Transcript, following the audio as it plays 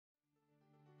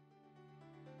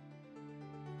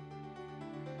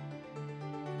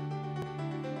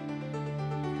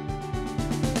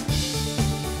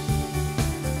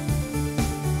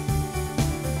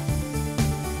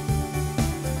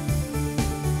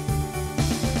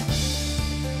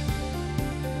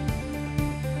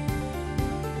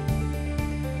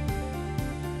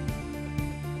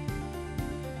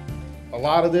A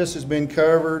lot of this has been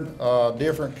covered,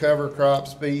 different cover crop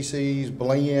species,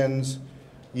 blends,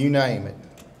 you name it.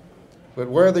 But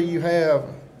whether you have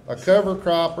a cover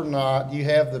crop or not, you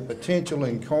have the potential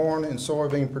in corn and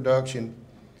soybean production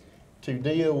to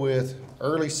deal with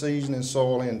early season and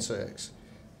soil insects.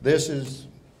 This is,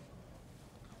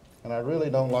 and I really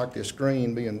don't like this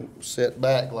screen being set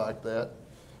back like that.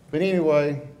 But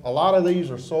anyway, a lot of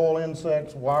these are soil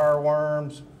insects,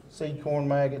 wireworms, seed corn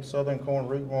maggots, southern corn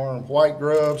rootworm, white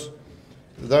grubs.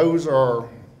 Those are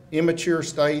immature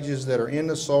stages that are in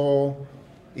the soil,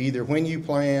 either when you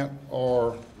plant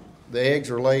or the eggs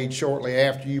are laid shortly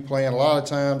after you plant. A lot of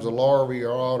times the larvae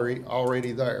are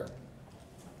already there.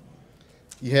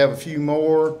 You have a few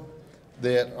more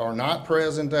that are not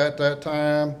present at that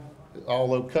time,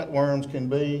 although cutworms can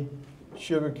be.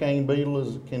 Sugarcane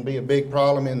beetle can be a big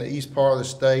problem in the east part of the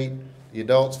state. The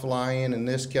adults fly in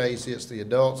this case it's the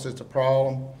adults that's a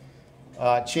problem.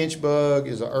 Chinch bug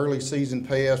is an early season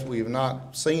pest we have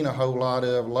not seen a whole lot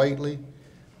of lately,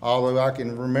 although I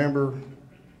can remember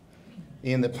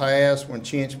in the past when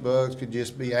chinch bugs could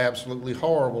just be absolutely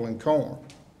horrible in corn.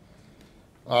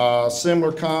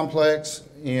 Similar complex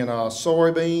in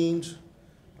soybeans,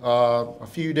 a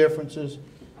few differences.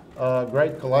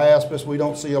 Great colaspis, we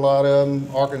don't see a lot of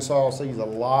them. Arkansas sees a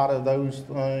lot of those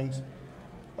things.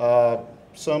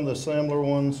 Some of the similar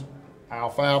ones,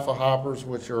 alfalfa hoppers,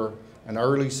 which are an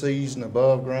early season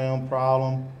above ground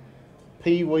problem.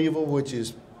 Pea weevil, which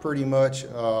is pretty much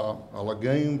a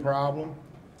legume problem.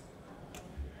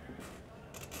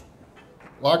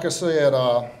 Like I said,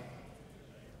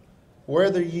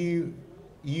 whether you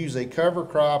use a cover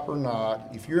crop or not,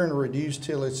 if you're in a reduced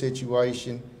tillage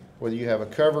situation, whether you have a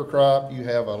cover crop, you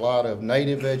have a lot of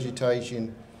native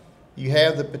vegetation, you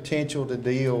have the potential to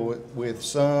deal with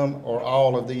some or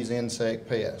all of these insect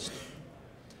pests.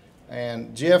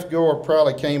 And Jeff Gore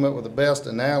probably came up with the best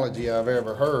analogy I've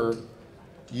ever heard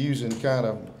using kind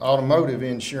of automotive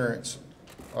insurance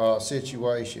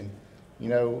situation. You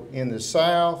know, in the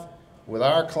South, with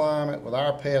our climate, with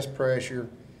our pest pressure,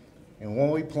 and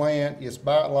when we plant, it's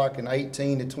about like an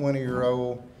 18 to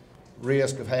 20-year-old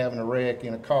risk of having a wreck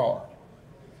in a car.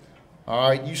 All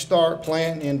right, you start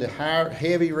planting into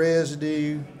heavy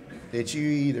residue that you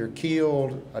either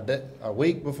killed a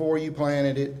week before you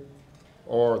planted it,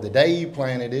 or the day you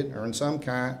planted it, or in some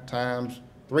times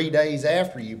 3 days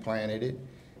after you planted it.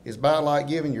 It's about like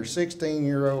giving your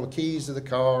 16-year-old the keys to the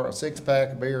car, a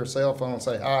six-pack of beer, a cell phone, and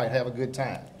say, all right, have a good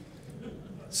time.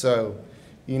 So,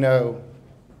 you know,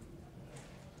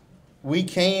 we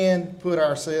can put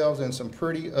ourselves in some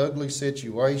pretty ugly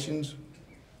situations.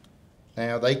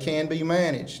 Now, they can be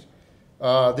managed.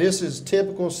 This is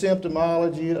typical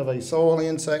symptomology of a soil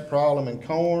insect problem in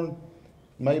corn.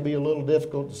 May be a little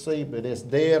difficult to see, but it's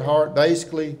dead heart.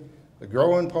 Basically, the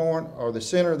growing point or the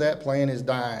center of that plant is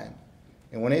dying.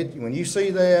 And when you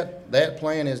see that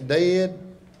plant is dead,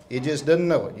 it just doesn't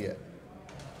know it yet.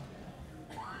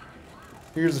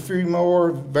 Here's a few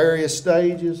more various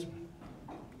stages.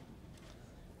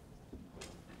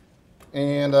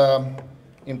 And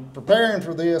in preparing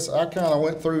for this, I kind of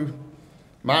went through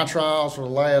my trials for the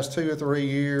last 2 or 3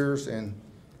 years and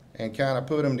kind of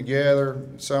put them together,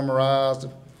 summarized.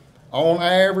 On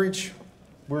average,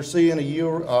 we're seeing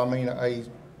a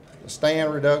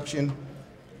stand reduction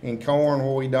in corn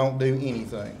where we don't do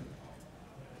anything.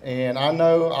 And I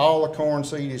know all the corn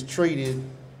seed is treated,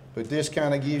 but this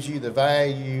kind of gives you the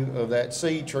value of that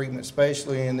seed treatment,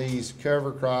 especially in these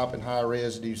cover crop and high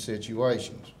residue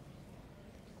situations.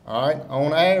 All right,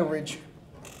 on average,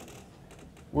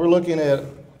 we're looking at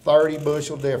 30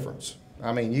 bushel difference.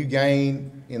 I mean, you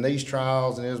gain in these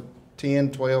trials, and there's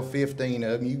 10, 12, 15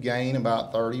 of them, you gain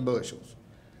about 30 bushels.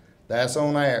 That's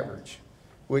on average,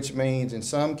 which means in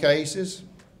some cases,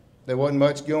 there wasn't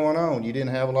much going on. You didn't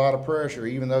have a lot of pressure,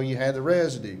 even though you had the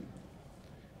residue.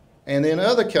 And in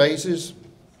other cases,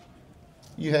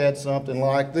 you had something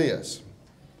like this.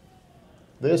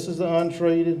 This is the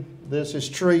untreated, this is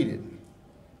treated.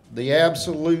 The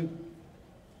absolute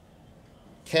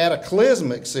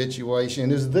cataclysmic situation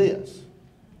is this.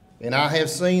 And I have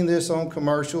seen this on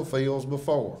commercial fields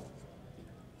before.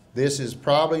 This is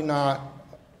probably not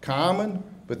common,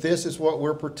 but this is what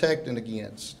we're protecting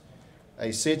against.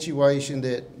 A situation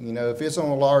that, you know, if it's on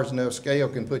a large enough scale,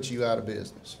 can put you out of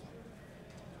business.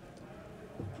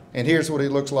 And here's what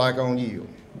it looks like on yield.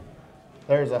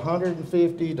 There's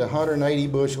 150 to 180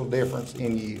 bushel difference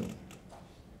in yield.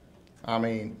 I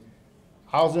mean,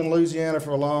 I was in Louisiana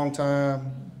for a long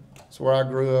time. That's where I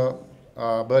grew up.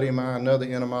 A buddy of mine, another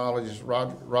entomologist,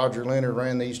 Roger Leonard,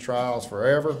 ran these trials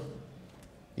forever.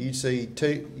 You'd see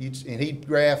and he'd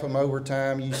graph them over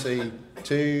time. You see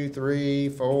 2, 3,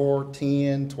 4,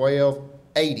 10, 12,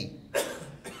 80.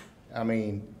 I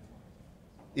mean,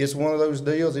 it's one of those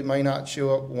deals, it may not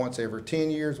show up once every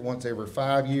 10 years, once every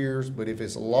 5 years, but if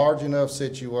it's a large enough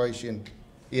situation,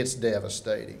 it's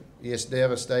devastating. It's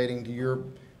devastating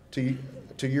to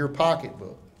your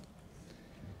pocketbook.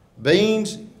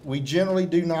 Beans, we generally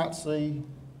do not see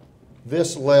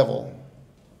this level.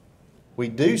 We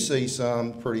do see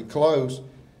some pretty close.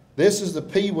 This is the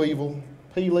pea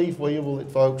leaf weevil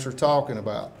that folks are talking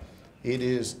about. It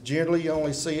is generally, you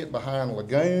only see it behind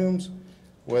legumes,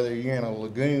 whether you're in a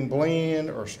legume blend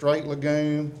or straight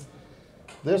legume.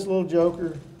 This little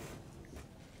joker,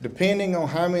 depending on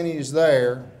how many is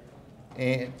there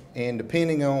and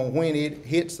depending on when it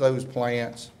hits those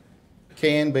plants,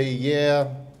 can be, yeah,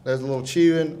 there's a little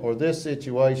chewing, or this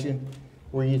situation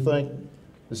where you think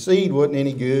the seed wasn't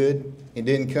any good and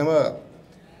didn't come up.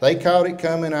 They caught it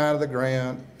coming out of the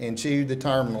ground and chewed the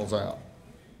terminals out.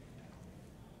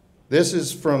 This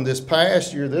is from this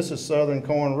past year. This is southern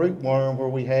corn rootworm, where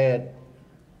we had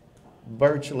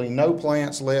virtually no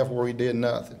plants left where we did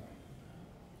nothing.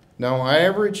 Now on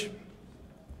average,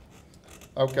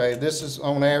 okay, this is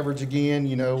on average again,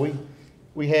 you know,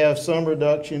 we have some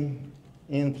reduction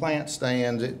in plant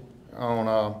stands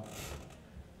on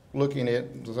looking at,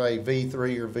 say,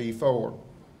 V3 or V4.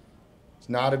 It's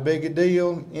not a big a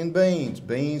deal in beans.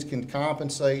 Beans can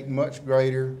compensate much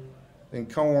greater than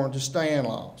corn to stand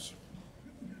loss.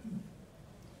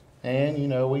 And, you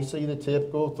know, we see the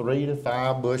typical 3 to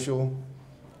 5 bushel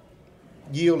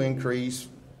yield increase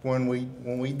when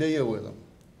we deal with them.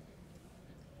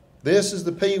 This is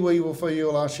the pea weevil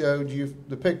field I showed you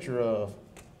the picture of.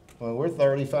 Well, we're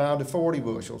 35 to 40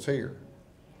 bushels here.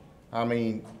 I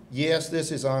mean, yes,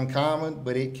 this is uncommon,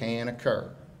 but it can occur.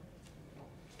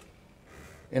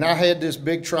 And I had this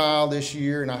big trial this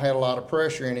year, and I had a lot of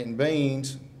pressure in it in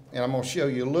beans, and I'm going to show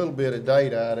you a little bit of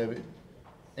data out of it,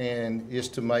 and it's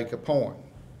to make a point.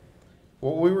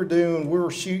 What we were doing, we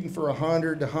were shooting for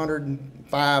 100 to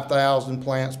 105,000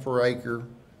 plants per acre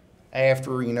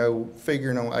after, you know,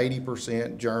 figuring on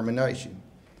 80% germination.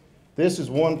 This is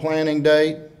one planting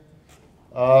date.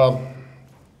 I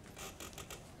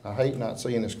hate not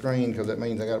seeing the screen because that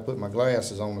means I got to put my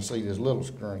glasses on to see this little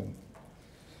screen.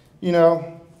 You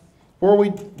know, where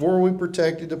we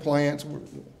protected the plants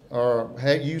or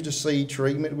had used a seed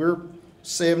treatment, we're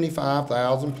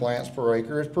 75,000 plants per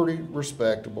acre. It's pretty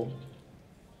respectable.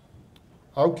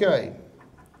 Okay,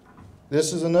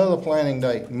 this is another planting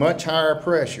date, much higher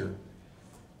pressure.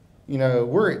 You know,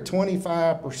 we're at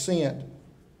 25%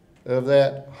 of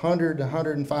that 100 to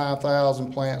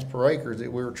 105,000 plants per acre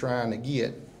that we were trying to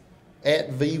get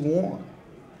at V1.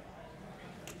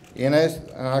 And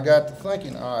I got to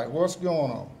thinking, all right, what's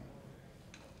going on?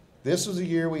 This was a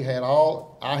year I had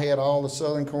all the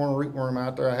southern corn rootworm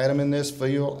out there. I had them in this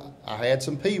field. I had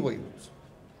some pea weevils.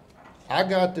 I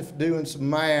got to doing some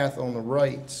math on the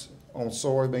rates on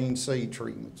soybean seed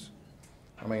treatments.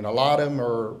 I mean, a lot of them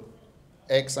are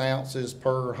X ounces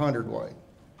per hundredweight.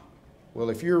 Well,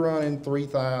 if you're running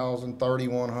 3,000,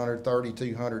 3,100,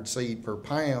 3,200 seed per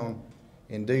pound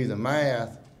and do the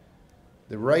math,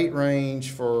 the rate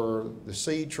range for the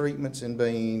seed treatments in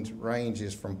beans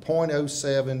ranges from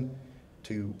 0.07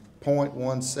 to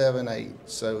 0.178.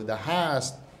 So the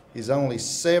highest is only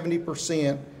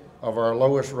 70% of our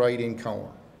lowest rate in corn.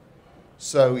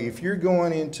 So if you're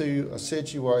going into a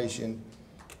situation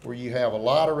where you have a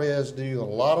lot of residue, a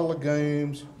lot of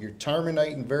legumes, you're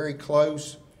terminating very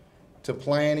close to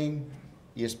planting,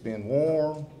 it's been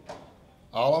warm,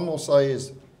 all I'm going to say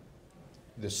is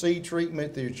the seed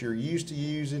treatment that you're used to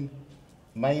using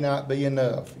may not be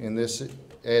enough in this,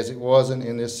 as it wasn't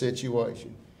in this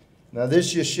situation. Now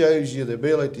this just shows you the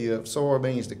ability of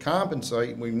soybeans to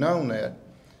compensate. We've known that.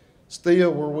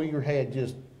 Still, where we had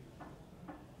just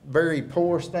very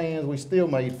poor stands, we still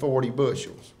made 40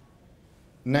 bushels.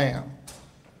 Now,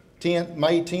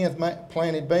 May 10th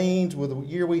planted beans with the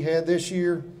year we had this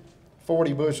year,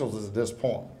 40 bushels is a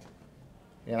disappointment.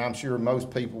 And I'm sure most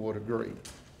people would agree.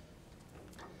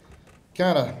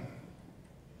 Kind of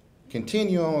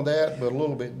continue on with that, but a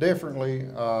little bit differently.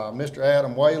 Mr.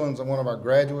 Adam Whalen's one of our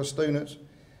graduate students,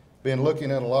 been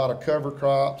looking at a lot of cover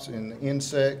crops and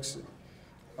insects,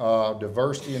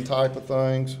 diversity and type of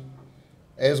things,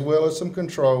 as well as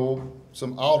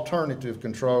some alternative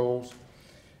controls.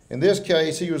 In this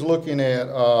case, he was looking at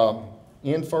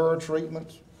in-furrow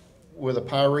treatments with a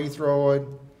pyrethroid,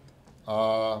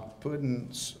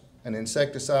 putting an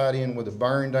insecticide in with a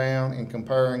burn down and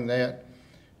comparing that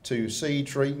to seed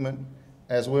treatment,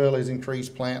 as well as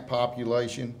increased plant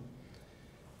population.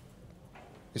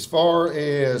 As far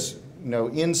as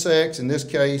insects. In this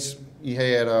case, you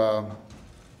had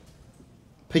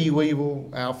pea weevil,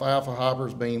 alfalfa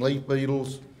hoppers, bean leaf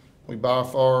beetles. We by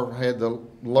far had the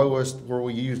lowest where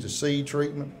we used a seed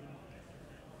treatment.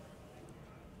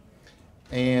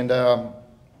 And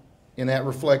that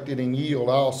reflected in yield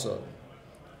also.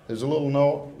 There's a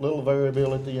little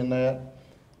variability in that.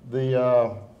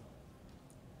 The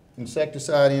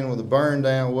insecticide in with the burn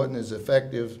down wasn't as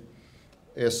effective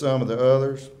as some of the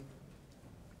others.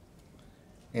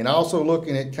 And also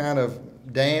looking at kind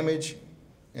of damage,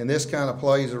 and this kind of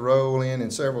plays a role in,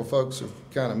 and several folks have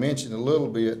kind of mentioned a little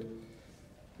bit,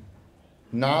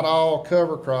 not all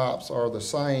cover crops are the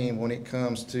same when it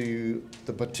comes to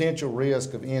the potential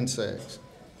risk of insects.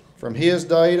 From his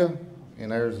data,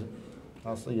 and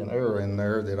I see an error in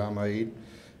there that I made.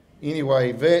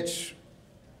 Anyway, vetch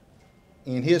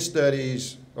in his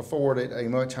studies afforded a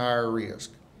much higher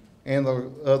risk, and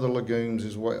the other legumes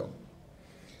as well.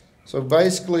 So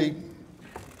basically,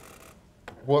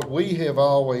 what we have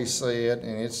always said,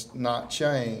 and it's not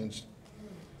changed,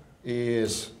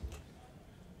 is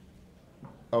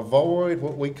avoid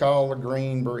what we call a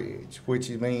green bridge, which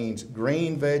means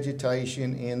green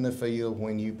vegetation in the field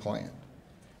when you plant.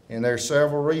 And there are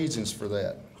several reasons for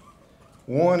that.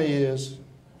 One is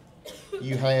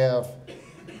you have,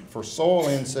 for soil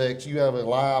insects, you have a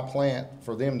live plant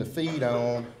for them to feed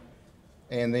on,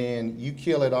 and then you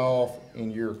kill it off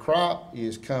and your crop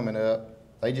is coming up,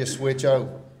 they just switch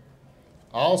over.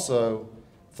 Also,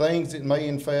 things that may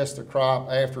infest the crop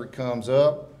after it comes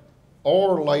up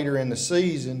or later in the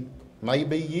season may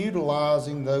be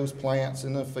utilizing those plants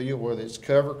in the field, whether it's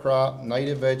cover crop,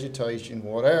 native vegetation,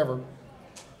 whatever,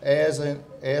 as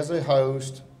a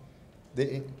host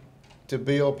to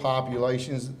build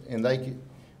populations, and they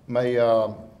may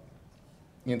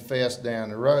infest down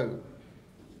the road.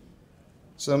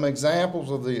 Some examples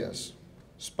of this: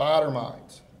 spider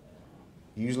mites,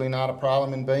 usually not a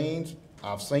problem in beans.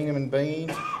 I've seen them in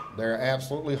beans. They're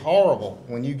absolutely horrible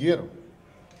when you get them.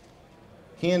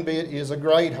 Henbit is a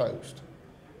great host.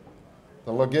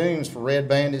 The legumes for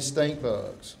red-banded stink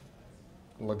bugs.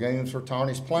 The legumes for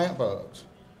tarnished plant bugs.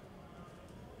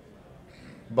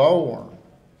 Bollworm.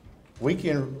 We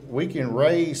can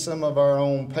raise some of our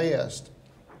own pests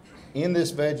in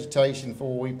this vegetation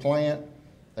before we plant.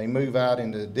 They move out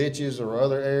into the ditches or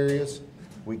other areas.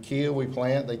 We kill, we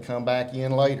plant, they come back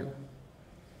in later.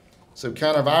 So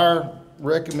kind of our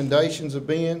recommendations have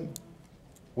been,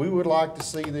 we would like to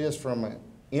see this from an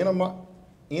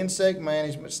insect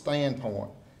management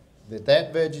standpoint,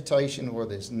 that vegetation,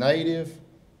 whether it's native,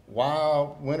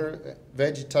 wild, winter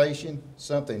vegetation,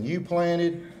 something you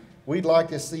planted, we'd like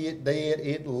to see it dead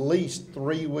at least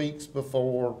 3 weeks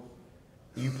before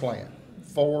you plant.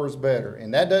 4 is better.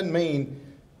 And that doesn't mean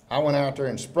I went out there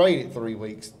and sprayed it 3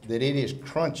 weeks, that it is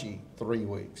crunchy 3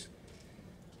 weeks.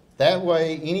 That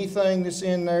way, anything that's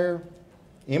in there,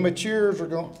 immatures are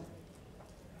going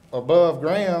above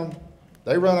ground,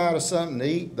 they run out of something to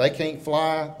eat, they can't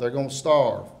fly, they're going to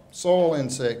starve. Soil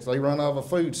insects, they run out of a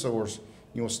food source,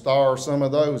 you'll starve some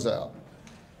of those out.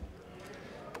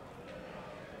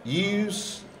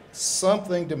 Use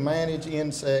something to manage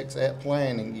insects at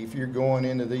planting if you're going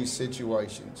into these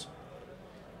situations.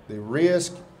 The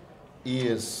risk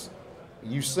is,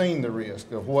 you've seen the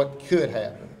risk of what could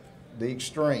happen, the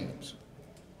extremes.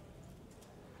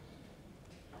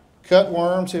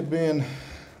 Cutworms have been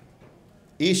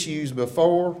issues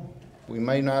before. We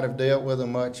may not have dealt with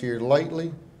them much here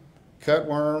lately.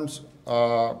 Cutworms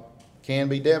can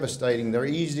be devastating. They're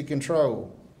easy to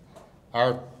control.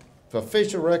 Our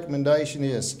official recommendation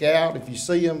is scout. If you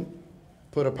see them,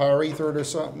 put a pyrethroid or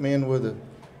something in with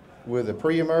a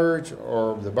pre-emerge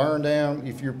or the burn down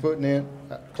if you're putting it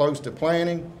close to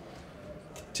planting.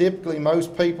 Typically,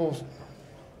 most people,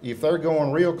 if they're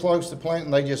going real close to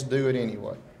planting, they just do it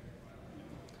anyway.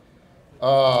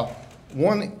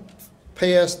 One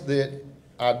pest that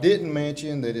I didn't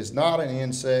mention that is not an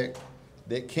insect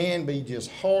that can be just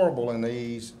horrible in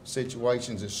these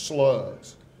situations is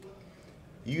slugs.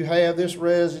 You have this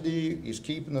residue, it's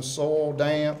keeping the soil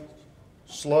damp.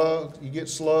 Slugs, you get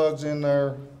slugs in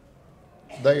there,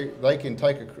 they can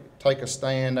take a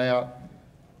stand out.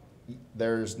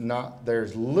 There's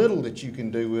little that you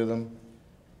can do with them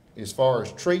as far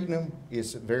as treating them.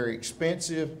 It's very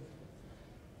expensive.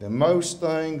 The most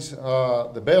things,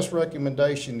 the best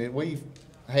recommendation that we've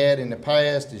had in the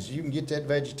past is you can get that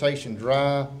vegetation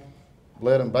dry,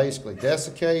 let them basically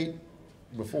desiccate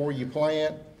before you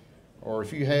plant, or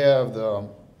if you have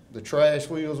the trash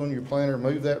wheels on your planter,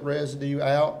 move that residue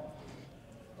out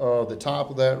the top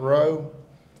of that row.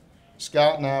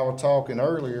 Scott and I were talking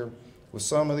earlier, with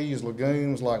some of these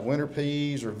legumes like winter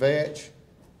peas or vetch,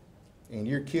 and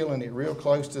you're killing it real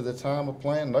close to the time of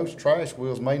planting, those trash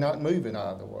wheels may not move it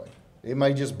either way. It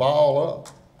may just ball up.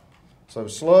 So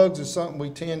slugs is something we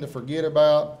tend to forget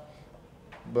about,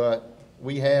 but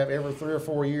we have every 3 or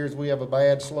 4 years we have a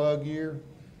bad slug year,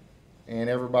 and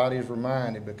everybody is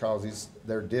reminded because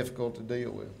they're difficult to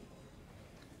deal with.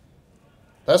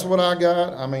 That's what I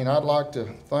got. I mean, I'd like to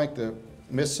thank the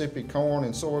Mississippi Corn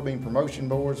and Soybean Promotion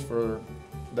Boards for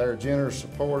their generous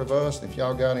support of us. And if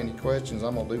y'all got any questions,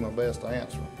 I'm gonna do my best to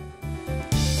answer them.